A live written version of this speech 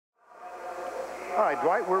All right,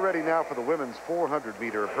 Dwight, we're ready now for the women's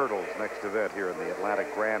 400-meter hurdles, next event here in the Atlanta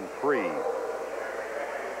Grand Prix.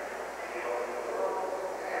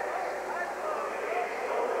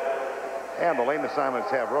 And the lane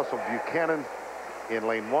assignments have Russell-Buchanan in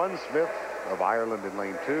lane 1, Smith of Ireland in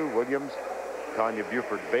lane 2, Williams, Tonia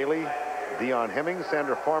Buford-Balley, Deon Hemmings,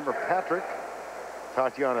 Sandra Farmer-Patrick,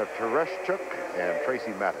 Tatvana Tereshchuk, and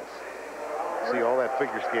Tracy Mattis. See, all that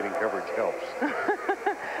figure skating coverage helps.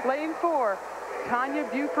 Lane 4,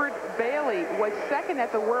 Tonia Buford-Balley was second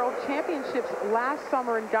at the World Championships last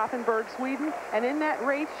summer in Gothenburg, Sweden. And in that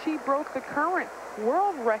race, she broke the current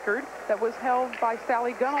world record that was held by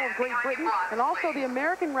Sally Gunnell of Great Britain, and also the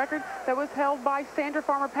American record that was held by Sandra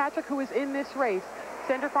Farmer-Patrick, who is in this race.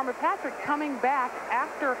 Sandra Farmer-Patrick, coming back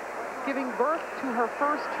after giving birth to her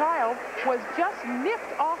first child, was just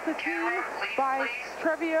nipped off the team by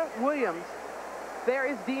Trevaia Williams. There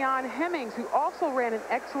is Deon Hemmings, who also ran an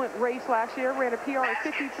excellent race last year, ran a PR of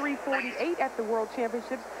 53.48 at the World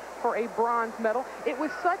Championships for a bronze medal. It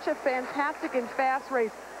was such a fantastic and fast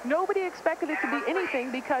race. Nobody expected it to be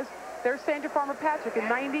anything because there's Sandra Farmer-Patrick in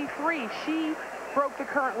 93. She broke the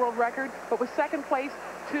current world record, but was second place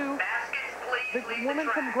to the woman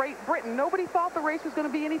from Great Britain. Nobody thought the race was going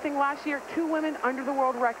to be anything last year. 2 women under the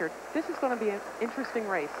world record. This is going to be an interesting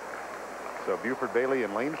race. So Buford-Balley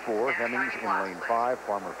in lane 4, Hemmings in lane 5,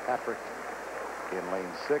 Farmer-Patrick in lane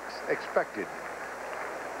 6, expected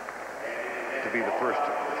to be the first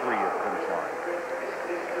 3 at the finish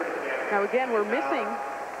line. Now again, we're missing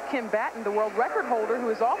Kim Batten, the world record holder, who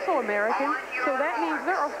is also American. So that means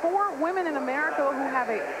there are 4 women in America who have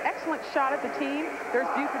an excellent shot at the team. There's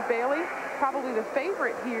Buford-Balley, probably the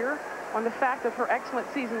favorite here on the fact of her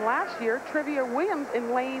excellent season last year. Trevaia Williams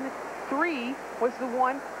in lane 3 was the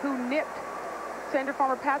one who nipped Sandra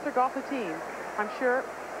Farmer-Patrick off the team. I'm sure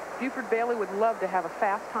Buford-Balley would love to have a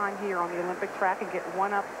fast time here on the Olympic track and get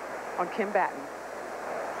one up on Kim Batten.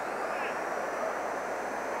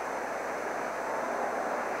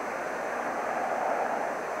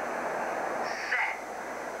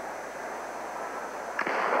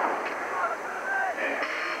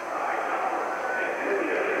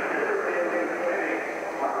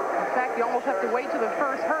 You almost have to wait to the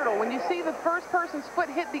first hurdle. When you see the first person's foot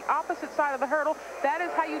hit the opposite side of the hurdle, that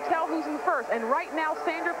is how you tell who's in first. And right now,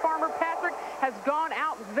 Sandra Farmer-Patrick has gone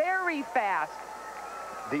out very fast.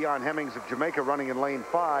 Deon Hemmings of Jamaica running in lane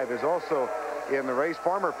 5 is also in the race.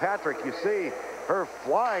 Farmer-Patrick, you see her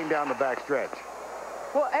flying down the backstretch.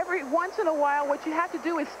 Well, every once in a while, what you have to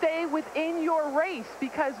do is stay within your race,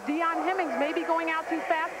 because Deon Hemmings may be going out too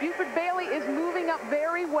fast. Buford-Balley is moving up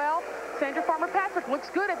very well. Sandra Farmer-Patrick looks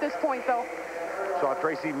good at this point, though. Saw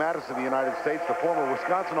Tracy Mattis of the United States, the former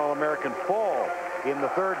Wisconsin All-American, fall in the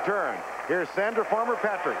 3rd turn. Here's Sandra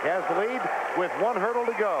Farmer-Patrick, has the lead with 1 hurdle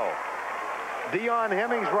to go. Deon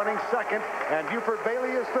Hemmings running 2nd, and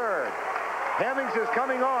Buford-Balley is 3rd. Hemmings is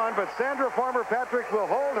coming on, but Sandra Farmer-Patrick will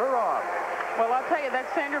hold her off. Well, I'll tell you,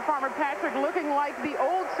 that's Sandra Farmer-Patrick looking like the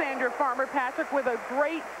old Sandra Farmer-Patrick with a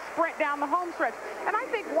great sprint down the home stretch. And I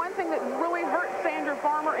think one thing that really hurt Sandra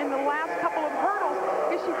Farmer in the last couple of hurdles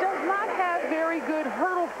is she does not have very good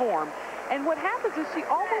hurdle form. And what happens is she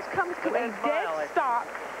almost comes to a dead stop,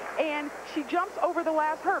 and she jumps over the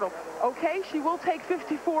last hurdle. Okay, she will take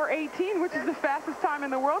 54.18, which is the fastest time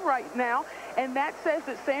in the world right now. And that says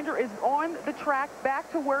that Sandra is on the track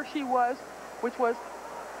back to where she was, which was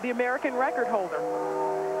the American record holder.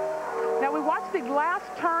 Now we watched the last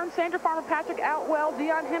turn. Sandra Farmer-Patrick out well.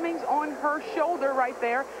 Deon Hemmings on her shoulder right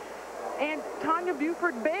there. And Tonia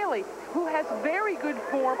Buford-Balley, who has very good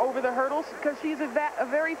form over the hurdles because she's a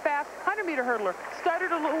very fast 100-meter hurdler.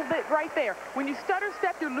 Stuttered a little bit right there. When you stutter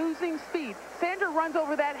step, you're losing speed. Sandra runs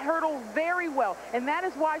over that hurdle very well, and that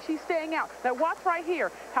is why she's staying out. Now watch right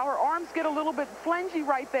here how her arms get a little bit flingy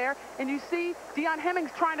right there, and you see Deon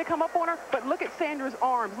Hemmings trying to come up on her, but look at Sandra's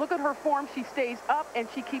arms. Look at her form. She stays up, and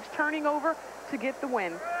she keeps turning over to get the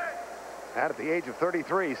win. And at the age of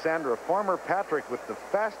 33, Sandra Farmer-Patrick, with the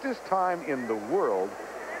fastest time in the world,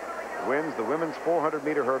 wins the women's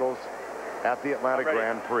 400-meter hurdles at the Atlanta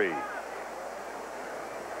Grand Prix.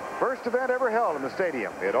 First event ever held in the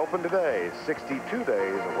stadium. It opened today, 62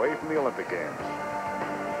 days away from the Olympic Games.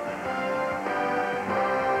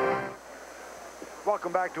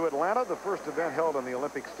 Welcome back to Atlanta, the first event held in the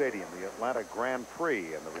Olympic Stadium, the Atlanta Grand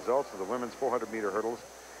Prix. And the results of the women's 400-meter hurdles,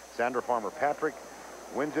 Sandra Farmer-Patrick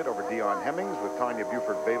wins it over Deon Hemmings, with Tonia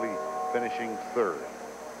Buford-Balley finishing 3rd.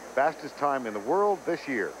 Fastest time in the world this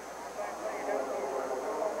year.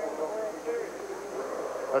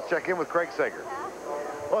 Let's check in with Craig Sager.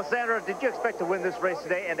 Well, Sandra, did you expect to win this race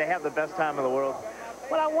today and to have the best time in the world?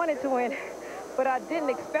 Well, I wanted to win, but I didn't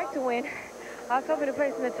expect to win. I was hoping to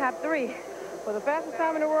place in the top 3. For the fastest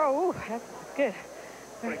time in the world, ooh, that's good.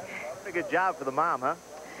 Pretty good job for the mom, huh?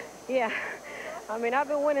 Yeah. I mean, I've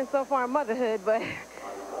been winning so far in motherhood, but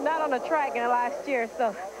not on the track in the last year,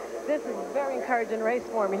 so this is a very encouraging race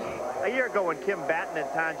for me. A year ago when Kim Batten and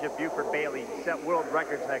Tonia Buford-Balley set world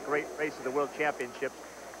records in that great race of the World Championships,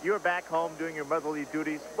 you were back home doing your motherly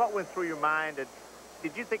duties. What went through your mind, and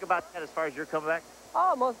did you think about that as far as your comeback?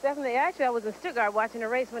 Oh, most definitely. Actually, I was in Stuttgart watching the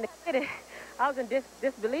race when they did it. I was in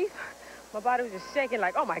disbelief. My body was just shaking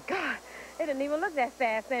like, oh, my God. It didn't even look that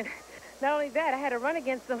fast. And not only that, I had to run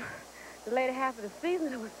against them the later half of the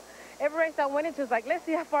season. It was, every race I went into was like, let's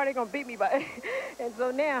see how far they're going to beat me by. And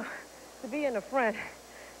so now, to be in the front,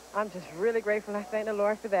 I'm just really grateful. I thank the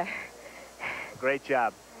Lord for that. Great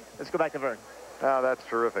job. Let's go back to Vern. Oh, that's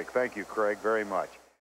terrific. Thank you, Craig, very much.